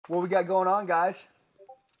What we got going on, guys?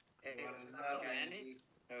 Hey, what's up, Andy?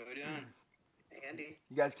 How we doing? Hey, Andy.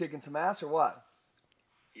 You guys kicking some ass or what?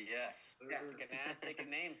 Yes. Yeah, kicking ass,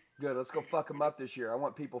 taking names. Good, let's go fuck them up this year. I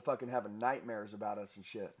want people fucking having nightmares about us and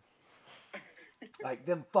shit. Like,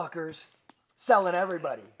 them fuckers selling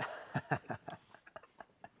everybody.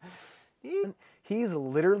 He's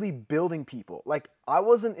literally building people. Like, I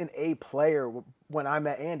wasn't an A player when I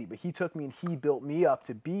met Andy, but he took me and he built me up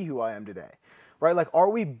to be who I am today. Right? Like, are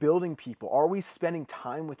we building people? Are we spending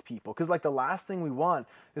time with people? Because, like, the last thing we want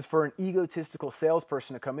is for an egotistical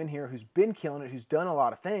salesperson to come in here who's been killing it, who's done a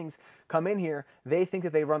lot of things, come in here, they think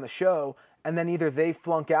that they run the show, and then either they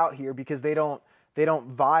flunk out here because they don't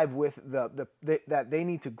vibe with that they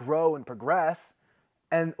need to grow and progress,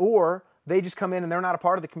 or they just come in and they're not a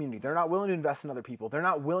part of the community. They're not willing to invest in other people. They're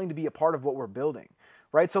not willing to be a part of what we're building.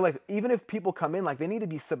 Right? So, like, even if people come in, like, they need to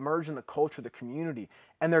be submerged in the culture, the community,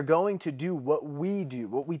 and they're going to do what we do,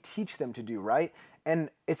 what we teach them to do, right? And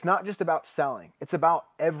it's not just about selling. It's about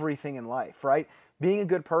everything in life, right? Being a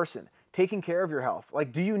good person, taking care of your health.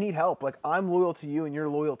 Like, do you need help? Like, I'm loyal to you and you're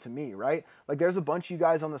loyal to me, right? Like, there's a bunch of you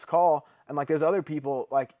guys on this call, and, like, there's other people,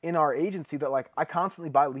 like, in our agency that, like, I constantly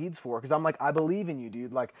buy leads for because I'm like, I believe in you,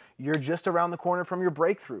 dude. Like, you're just around the corner from your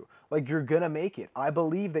breakthrough. Like, you're going to make it. I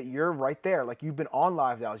believe that you're right there. Like, you've been on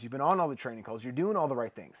live dials. You've been on all the training calls. You're doing all the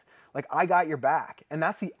right things. Like, I got your back. And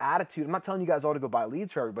that's the attitude. I'm not telling you guys all to go buy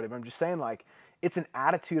leads for everybody, but I'm just saying, like, it's an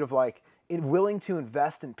attitude of, like, willing to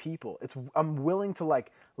invest in people. I'm willing to,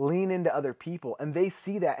 like, lean into other people, and they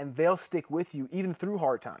see that and they'll stick with you even through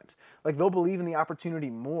hard times. Like, they'll believe in the opportunity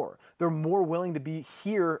more. They're more willing to be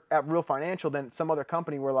here at Real Financial than some other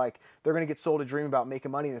company where, like, they're going to get sold a dream about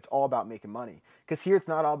making money and it's all about making money. Because here it's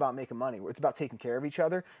not all about making money. It's about taking care of each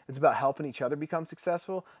other. It's about helping each other become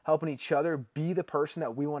successful, helping each other be the person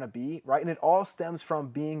that we want to be, right? And it all stems from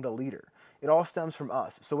being the leader. It all stems from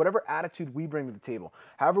us. So whatever attitude we bring to the table,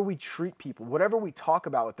 however we treat people, whatever we talk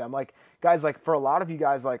about with them, like, guys, like, for a lot of you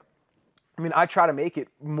guys, like, I mean, I try to make it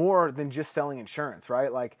more than just selling insurance,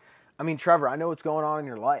 right? Like, I mean, Trevor, I know what's going on in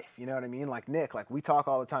your life. You know what I mean? Like, Nick, like, we talk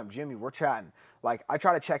all the time. Jimmy, we're chatting. Like, I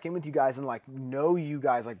try to check in with you guys and, like, know you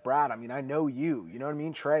guys. Like, Brad, I mean, I know you. You know what I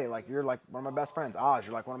mean? Trey, like, you're, like, one of my best friends. Oz,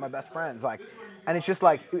 you're, like, one of my best friends. Like, and it's just,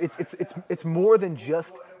 like, it's more than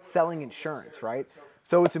just selling insurance, right?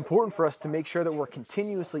 So it's important for us to make sure that we're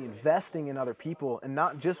continuously investing in other people and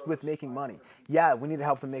not just with making money. Yeah, we need to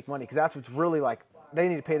help them make money because that's what's really, like, they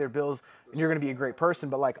need to pay their bills and you're going to be a great person.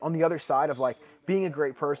 But, like, on the other side of, like, being a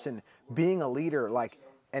great person, being a leader, like,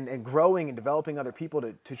 and growing and developing other people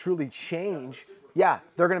to truly change, yeah,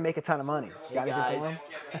 they're going to make a ton of money. Hey guys,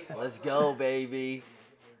 let's go, baby.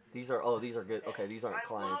 These are good. Okay, these aren't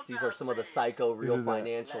clients. These are some of the psycho Real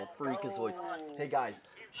Financial freakazoids. Hey guys,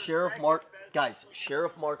 Sheriff Mark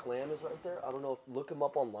Lamb is right there. I don't know if look him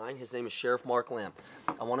up online. His name is Sheriff Mark Lamb.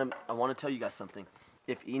 I want to tell you guys something.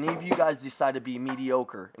 If any of you guys decide to be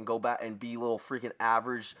mediocre and go back and be little freaking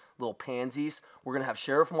average little pansies, we're going to have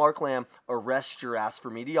Sheriff Mark Lamb arrest your ass for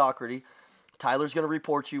mediocrity. Tyler's going to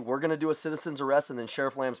report you. We're going to do a citizen's arrest, and then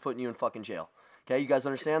Sheriff Lamb's putting you in fucking jail. Okay, you guys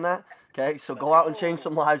understand that? Okay, so go out and change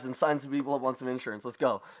some lives and sign some people up on some insurance. Let's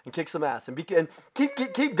go. And kick some ass. And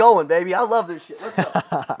keep going, baby. I love this shit. Let's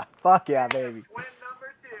go. Fuck yeah, baby. Win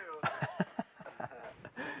number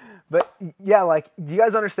 2. But, yeah, like, do you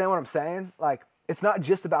guys understand what I'm saying? Like, it's not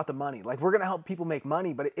just about the money. Like, we're going to help people make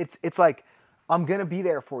money, but it's like, I'm going to be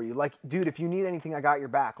there for you. Like, dude, if you need anything, I got your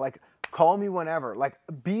back. Like, call me whenever. Like,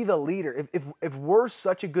 be the leader. If we're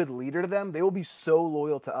such a good leader to them, they will be so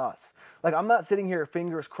loyal to us. Like, I'm not sitting here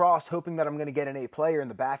fingers crossed hoping that I'm going to get an A player in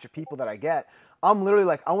the batch of people that I get. I'm literally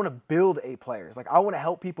like, I want to build A players. Like, I want to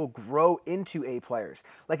help people grow into A players.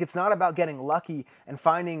 Like, it's not about getting lucky and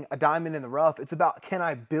finding a diamond in the rough. It's about, can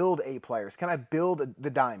I build A players? Can I build the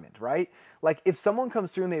diamond, right? Like, if someone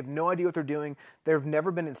comes through and they have no idea what they're doing, they've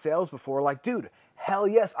never been in sales before, like, dude, hell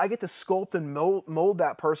yes, I get to sculpt and mold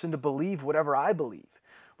that person to believe whatever I believe,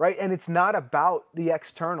 right? And it's not about the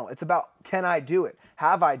external. It's about, can I do it?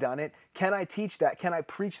 Have I done it? Can I teach that? Can I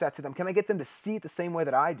preach that to them? Can I get them to see it the same way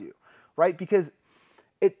that I do, right? Because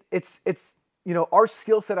it's you know, our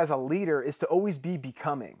skill set as a leader is to always be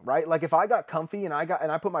becoming, right? Like, if I got comfy and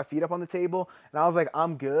I put my feet up on the table and I was like,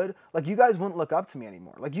 I'm good, like, you guys wouldn't look up to me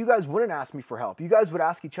anymore. Like, you guys wouldn't ask me for help. You guys would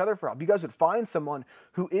ask each other for help. You guys would find someone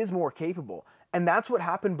who is more capable. And that's what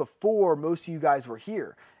happened before most of you guys were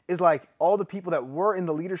here, is like all the people that were in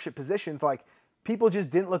the leadership positions, like, people just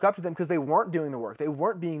didn't look up to them because they weren't doing the work. They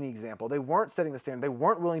weren't being the example. They weren't setting the standard. They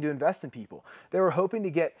weren't willing to invest in people. They were hoping to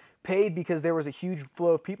get paid because there was a huge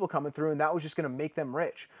flow of people coming through, and that was just going to make them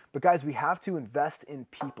rich. But guys, we have to invest in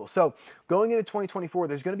people. So going into 2024,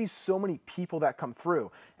 there's going to be so many people that come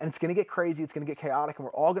through, and it's going to get crazy. It's going to get chaotic, and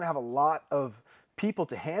we're all going to have a lot of people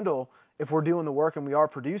to handle if we're doing the work and we are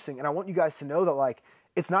producing. And I want you guys to know that, like,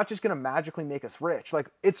 it's not just going to magically make us rich. Like,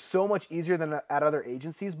 it's so much easier than at other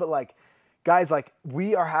agencies, but like, guys, like,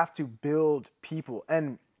 we have to build people.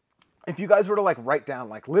 And if you guys were to like write down,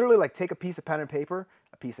 like literally like take a pen and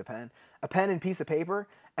piece of paper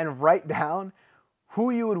and write down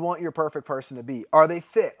who you would want your perfect person to be. Are they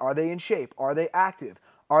fit? Are they in shape? Are they active?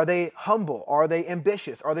 Are they humble? Are they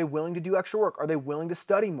ambitious? Are they willing to do extra work? Are they willing to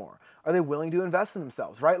study more? Are they willing to invest in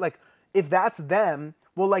themselves, right? Like, if that's them,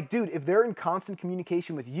 well, like, dude, if they're in constant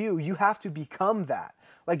communication with you, you have to become that.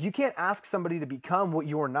 Like, you can't ask somebody to become what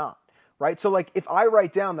you're not, right? So, like, if I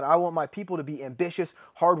write down that I want my people to be ambitious,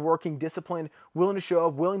 hardworking, disciplined, willing to show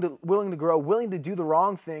up, willing to grow, willing to do the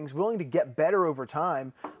wrong things, willing to get better over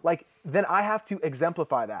time, like, then I have to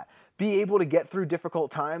exemplify that. Be able to get through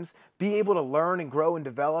difficult times, be able to learn and grow and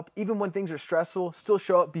develop, even when things are stressful, still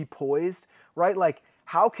show up, be poised, right? Like,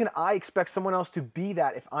 how can I expect someone else to be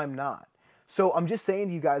that if I'm not? So I'm just saying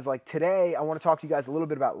to you guys, like, today, I want to talk to you guys a little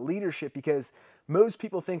bit about leadership, because most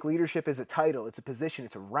people think leadership is a title, it's a position,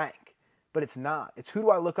 it's a rank, but it's not. It's who do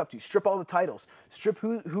I look up to? Strip all the titles. Strip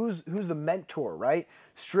who's the mentor, right?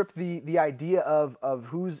 Strip the idea of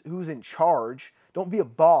who's in charge. Don't be a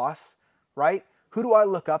boss, right? Who do I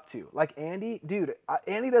look up to? Like Andy, dude,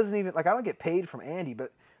 Andy doesn't even, like, I don't get paid from Andy,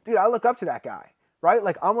 but dude, I look up to that guy, right?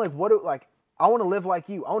 Like, I'm like, I want to live like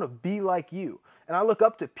you. I want to be like you. And I look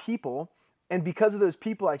up to people, and because of those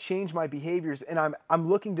people, I change my behaviors, and I'm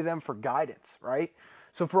looking to them for guidance, right?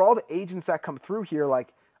 So for all the agents that come through here, like,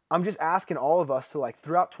 I'm just asking all of us to, like,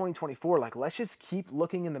 throughout 2024, like, let's just keep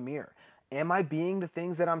looking in the mirror. Am I being the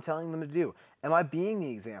things that I'm telling them to do? Am I being the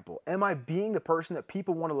example? Am I being the person that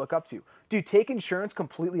people want to look up to? Dude, take insurance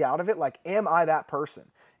completely out of it. Like, am I that person?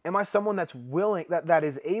 Am I someone that's willing, that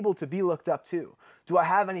is able to be looked up to? Do I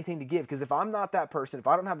have anything to give? Because if I'm not that person, if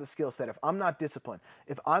I don't have the skill set, if I'm not disciplined,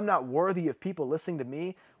 if I'm not worthy of people listening to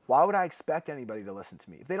me, why would I expect anybody to listen to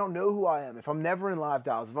me? If they don't know who I am, if I'm never in live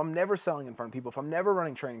dials, if I'm never selling in front of people, if I'm never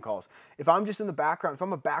running training calls, if I'm just in the background, if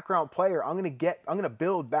I'm a background player, I'm going to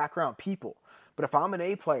build background people. But if I'm an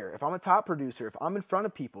A player, if I'm a top producer, if I'm in front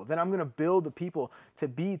of people, then I'm going to build the people to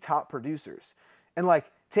be top producers. And,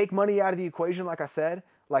 like, take money out of the equation, like I said.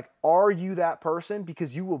 Like, are you that person?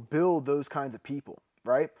 Because you will build those kinds of people,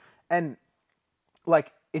 right? And,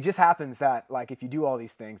 like, it just happens that, like, if you do all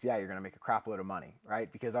these things, yeah, you're going to make a crap load of money, right?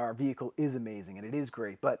 Because our vehicle is amazing and it is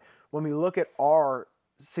great. But when we look at our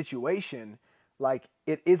situation, like,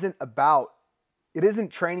 it isn't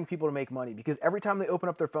training people to make money, because every time they open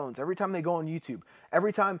up their phones, every time they go on YouTube,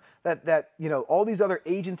 every time that you know, all these other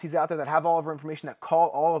agencies out there that have all of our information, that call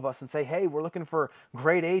all of us and say, hey, we're looking for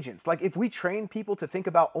great agents. Like, if we train people to think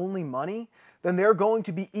about only money, then they're going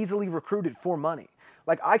to be easily recruited for money.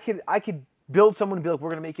 Like, I could build someone and be like, we're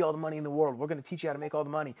going to make you all the money in the world. We're going to teach you how to make all the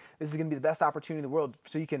money. This is going to be the best opportunity in the world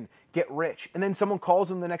so you can get rich. And then someone calls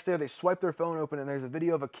them the next day, or they swipe their phone open, and there's a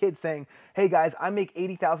video of a kid saying, hey guys, I make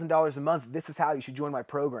 $80,000 a month. This is how you should join my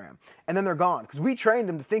program. And then they're gone, because we trained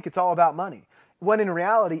them to think it's all about money. When in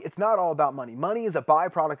reality, it's not all about money. Money is a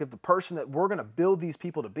byproduct of the person that we're going to build these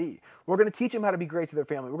people to be. We're going to teach them how to be great to their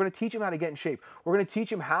family. We're going to teach them how to get in shape. We're going to teach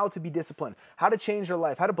them how to be disciplined, how to change their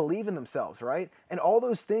life, how to believe in themselves, right? And all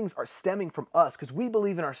those things are stemming from us, because we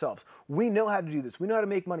believe in ourselves. We know how to do this. We know how to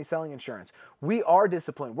make money selling insurance. We are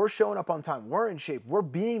disciplined. We're showing up on time. We're in shape.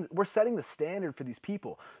 We're setting the standard for these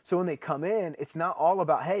people. So when they come in, it's not all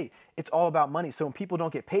about, hey, it's all about money. So when people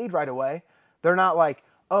don't get paid right away, they're not like,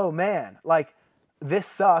 oh man, like, this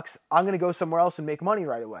sucks, I'm going to go somewhere else and make money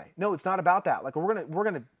right away. No, it's not about that. Like, we're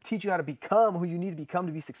going to teach you how to become who you need to become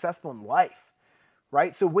to be successful in life,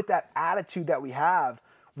 right? So with that attitude that we have,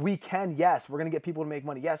 we can, yes, we're going to get people to make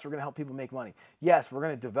money. Yes, we're going to help people make money. Yes, we're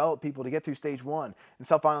going to develop people to get through stage 1 and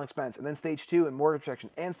self-filing expense, and then stage 2 and mortgage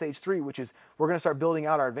protection, and stage 3, which is we're going to start building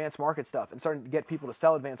out our advanced market stuff and starting to get people to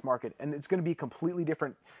sell advanced market. And it's going to be a completely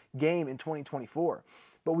different game in 2024.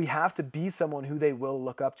 But we have to be someone who they will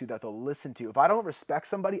look up to, that they'll listen to. If I don't respect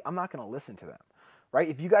somebody, I'm not going to listen to them, right?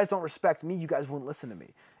 If you guys don't respect me, you guys wouldn't listen to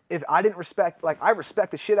me. If I didn't respect, like, I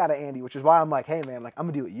respect the shit out of Andy, which is why I'm like, hey man, like, I'm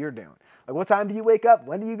going to do what you're doing. Like, what time do you wake up?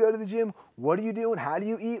 When do you go to the gym? What are you doing? How do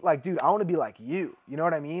you eat? Like, dude, I want to be like you. You know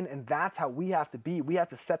what I mean? And that's how we have to be. We have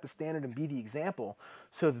to set the standard and be the example,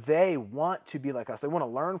 so they want to be like us. They want to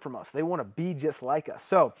learn from us. They want to be just like us.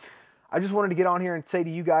 So I just wanted to get on here and say to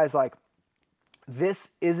you guys, like,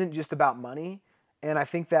 this isn't just about money. And I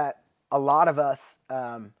think that a lot of us,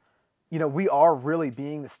 we are really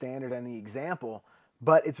being the standard and the example,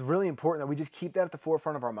 but it's really important that we just keep that at the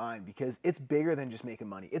forefront of our mind, because it's bigger than just making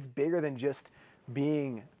money. It's bigger than just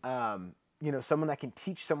being, someone that can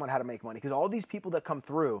teach someone how to make money. Because all these people that come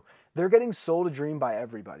through, they're getting sold a dream by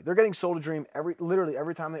everybody. They're getting sold a dream literally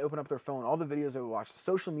every time they open up their phone, all the videos they watch,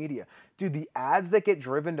 social media. Dude, the ads that get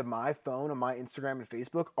driven to my phone on my Instagram and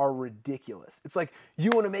Facebook are ridiculous. It's like, you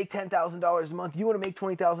want to make $10,000 a month. You want to make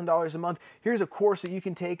 $20,000 a month. Here's a course that you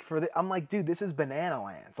can take for I'm like, dude, this is banana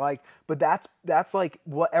lands. Like, but that's like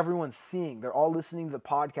what everyone's seeing. They're all listening to the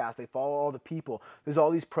podcast. They follow all the people. There's all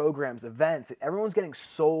these programs, events. Everyone's getting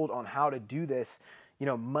sold on how to do this,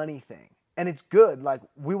 money thing. And it's good. Like,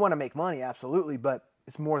 we want to make money, absolutely, but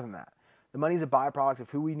it's more than that. The money is a byproduct of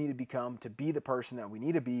who we need to become to be the person that we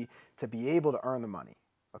need to be able to earn the money.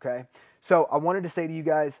 Okay? So I wanted to say to you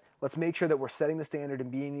guys, let's make sure that we're setting the standard and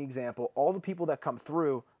being the example. All the people that come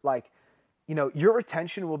through, like, your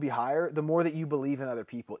retention will be higher the more that you believe in other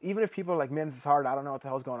people. Even if people are like, man, this is hard, I don't know what the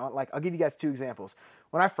hell's going on. Like, I'll give you guys 2 examples.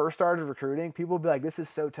 When I first started recruiting, people would be like, this is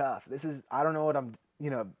so tough. I don't know what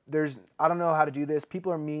I don't know how to do this.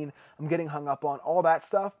 People are mean. I'm getting hung up on all that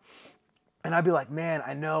stuff. And I'd be like, man,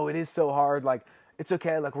 I know it is so hard. Like, it's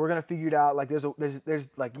okay. Like, we're going to figure it out. Like, there's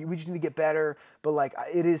like, we just need to get better. But like,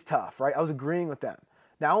 it is tough, right? I was agreeing with them.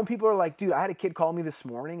 Now when people are like, dude, I had a kid call me this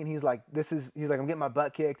morning and he's like, I'm getting my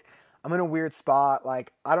butt kicked. I'm in a weird spot.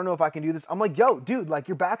 Like, I don't know if I can do this. I'm like, yo, dude, like,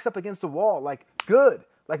 your back's up against the wall. Like, good.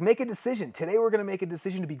 Like, make a decision. Today we're going to make a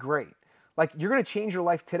decision to be great. Like, you're going to change your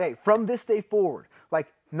life today from this day forward.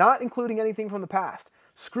 Like, not including anything from the past.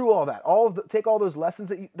 Screw all that. Take all those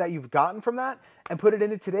lessons that you've gotten from that and put it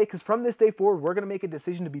into today, because from this day forward, we're going to make a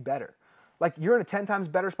decision to be better. Like, you're in a 10 times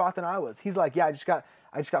better spot than I was. He's like, yeah, I just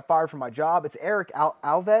got fired from my job. It's Eric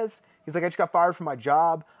Alves. He's like, I just got fired from my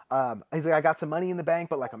job. He's like, I got some money in the bank,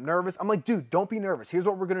 but like, I'm nervous. I'm like, dude, don't be nervous. Here's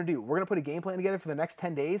what we're going to do. We're going to put a game plan together for the next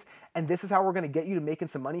 10 days. And this is how we're going to get you to making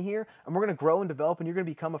some money here. And we're going to grow and develop, and you're going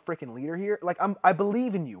to become a freaking leader here. Like, I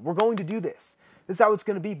believe in you. We're going to do this. This is how it's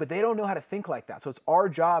going to be. But they don't know how to think like that. So it's our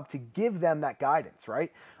job to give them that guidance,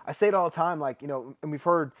 right? I say it all the time, like, and we've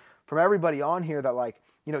heard from everybody on here that, like,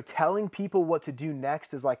 telling people what to do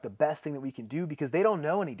next is like the best thing that we can do, because they don't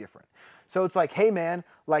know any different. So it's like, hey man,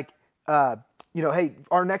 like, hey,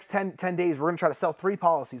 our next 10 days, we're going to try to sell 3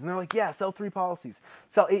 policies. And they're like, yeah, sell 3 policies,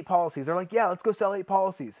 sell 8 policies. They're like, yeah, let's go sell 8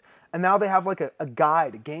 policies. And now they have like a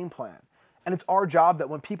guide, a game plan. And it's our job that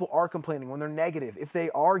when people are complaining, when they're negative, if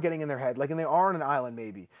they are getting in their head, like, and they are on an island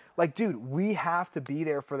maybe, like, dude, we have to be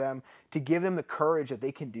there for them to give them the courage that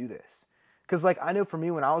they can do this. Because, like, I know for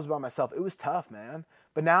me, when I was by myself, it was tough, man.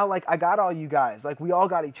 But now, like, I got all you guys. Like, we all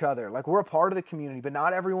got each other. Like, we're a part of the community, but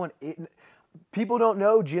not everyone. People don't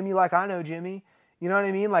know Jimmy like I know Jimmy. You know what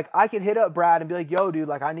I mean? Like, I could hit up Brad and be like, yo, dude,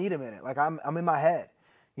 like, I need a minute. Like, I'm in my head.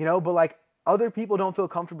 But, like, other people don't feel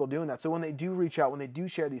comfortable doing that. So when they do reach out, when they do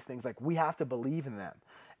share these things, like, we have to believe in them.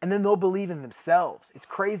 And then they'll believe in themselves. It's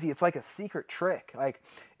crazy. It's like a secret trick. Like,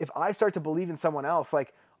 if I start to believe in someone else,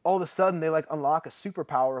 like, all of a sudden they, like, unlock a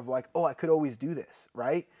superpower of, like, oh, I could always do this,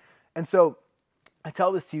 right? And so I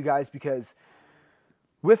tell this to you guys because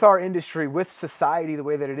with our industry, with society the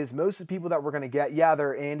way that it is, most of the people that we're going to get, yeah,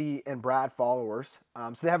 they're Andy and Brad followers.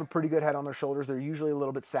 So they have a pretty good head on their shoulders. They're usually a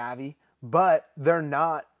little bit savvy, but they're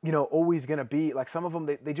not, always going to be, like, some of them,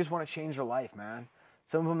 they just want to change their life, man.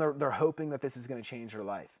 Some of them, they're hoping that this is going to change their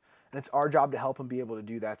life. And it's our job to help them be able to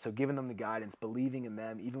do that. So giving them the guidance, believing in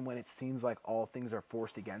them, even when it seems like all things are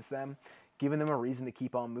forced against them, giving them a reason to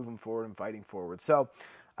keep on moving forward and fighting forward. So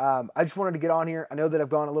I just wanted to get on here. I know that I've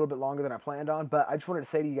gone a little bit longer than I planned on, but I just wanted to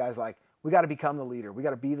say to you guys, like, we got to become the leader. We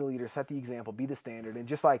got to be the leader, set the example, be the standard. And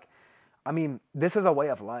just like, I mean, this is a way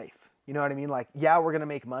of life. You know what I mean? Like, yeah, we're going to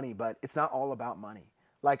make money, but it's not all about money.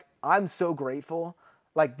 Like, I'm so grateful.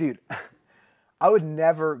 Like, dude, I would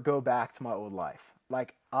never go back to my old life.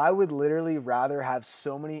 Like, I would literally rather have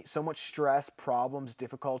so much stress, problems,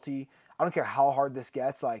 difficulty. I don't care how hard this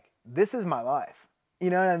gets. Like, this is my life. You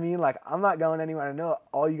know what I mean? Like, I'm not going anywhere. I know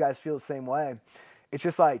all you guys feel the same way. It's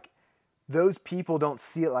just like, those people don't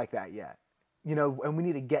see it like that yet, and we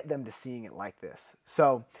need to get them to seeing it like this.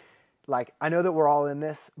 So, like, I know that we're all in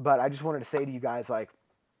this, but I just wanted to say to you guys, like,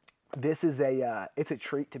 this is it's a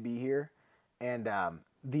treat to be here. And,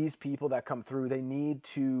 these people that come through, they need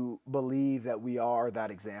to believe that we are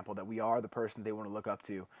that example, that we are the person they want to look up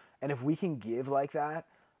to. And if we can give like that,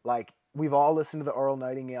 like, we've all listened to the Earl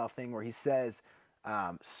Nightingale thing where he says,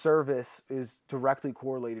 service is directly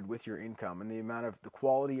correlated with your income, and the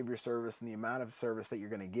quality of your service and the amount of service that you're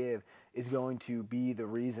going to give is going to be the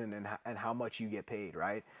reason and how much you get paid,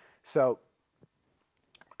 right? So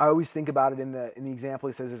I always think about it in the example.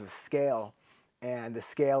 He says there's a scale, and the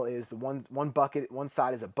scale is the one bucket. One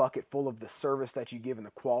side is a bucket full of the service that you give and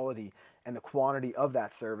the quality and the quantity of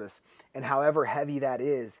that service, and however heavy that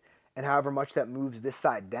is, and however much that moves this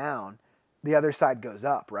side down, the other side goes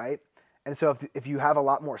up, right? And so if you have a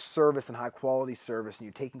lot more service and high quality service, and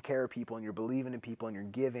you're taking care of people, and you're believing in people, and you're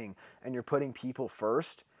giving, and you're putting people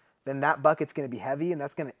first, then that bucket's going to be heavy, and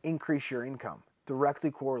that's going to increase your income, directly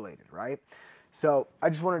correlated, right? So I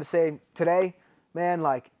just wanted to say today, man,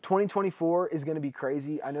 like 2024 is going to be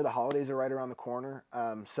crazy. I know the holidays are right around the corner.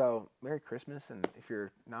 So Merry Christmas. And if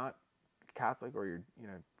you're not Catholic, or you're,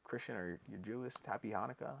 Christian, or you're Jewish, Happy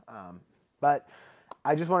Hanukkah. But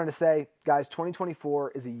I just wanted to say, guys,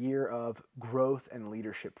 2024 is a year of growth and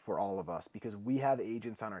leadership for all of us, because we have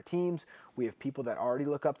agents on our teams. We have people that already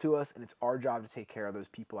look up to us, and it's our job to take care of those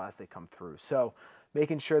people as they come through. So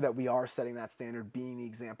making sure that we are setting that standard, being the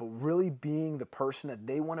example, really being the person that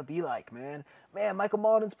they want to be like, man. Man, Michael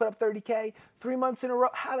Malden's put up 30K 3 months in a row.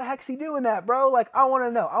 How the heck's he doing that, bro? Like, I want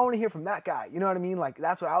to know. I want to hear from that guy. You know what I mean? Like,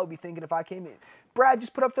 that's what I would be thinking if I came in. Brad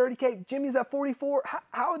just put up 30K. Jimmy's at 44.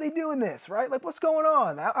 How are they doing this, right? Like, what's going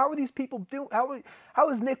on? How are these people doing? How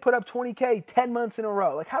has Nick put up 20K 10 months in a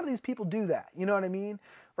row? Like, how do these people do that? You know what I mean?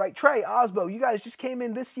 Right? Trey, Osbo, you guys just came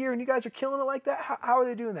in this year and you guys are killing it like that. How are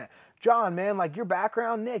they doing that? John, man, like your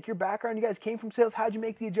background, Nick, your background, you guys came from sales. How'd you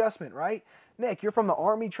make the adjustment, right? Nick, you're from the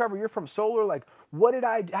Army. Trevor, you're from solar. Like, how did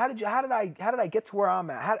I get to where I'm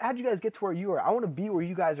at? How'd you guys get to where you are? I want to be where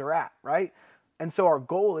you guys are at, right? And so our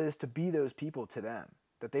goal is to be those people to them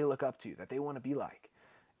that they look up to, that they want to be like.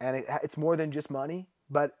 And it's more than just money,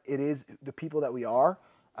 but it is the people that we are,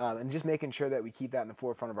 and just making sure that we keep that in the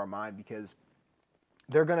forefront of our mind, because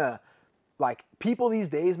they're going to, like, people these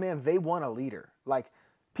days, man, they want a leader. Like,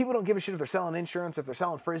 people don't give a shit if they're selling insurance, if they're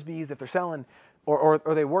selling Frisbees, if they're selling, or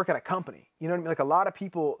they work at a company. You know what I mean? Like, a lot of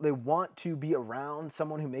people, they want to be around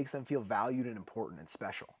someone who makes them feel valued and important and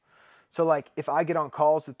special. So, like, if I get on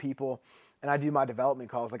calls with people and I do my development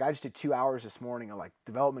calls, like I just did 2 hours this morning of like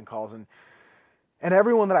development calls, and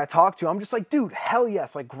everyone that I talk to, I'm just like, dude, hell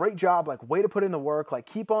yes, like great job, like way to put in the work, like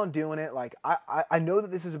keep on doing it. Like I know that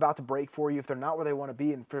this is about to break for you if they're not where they want to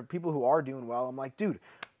be. And for people who are doing well, I'm like, dude,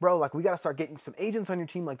 bro, like we got to start getting some agents on your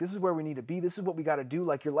team. Like this is where we need to be. This is what we got to do.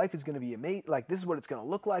 Like your life is going to be amazing. Like this is what it's going to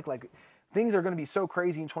look like. Like things are going to be so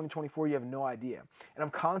crazy in 2024. You have no idea. And I'm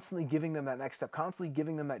constantly giving them that next step, constantly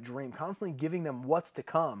giving them that dream, constantly giving them what's to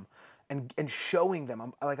come, and showing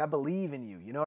them, I believe in you, you know?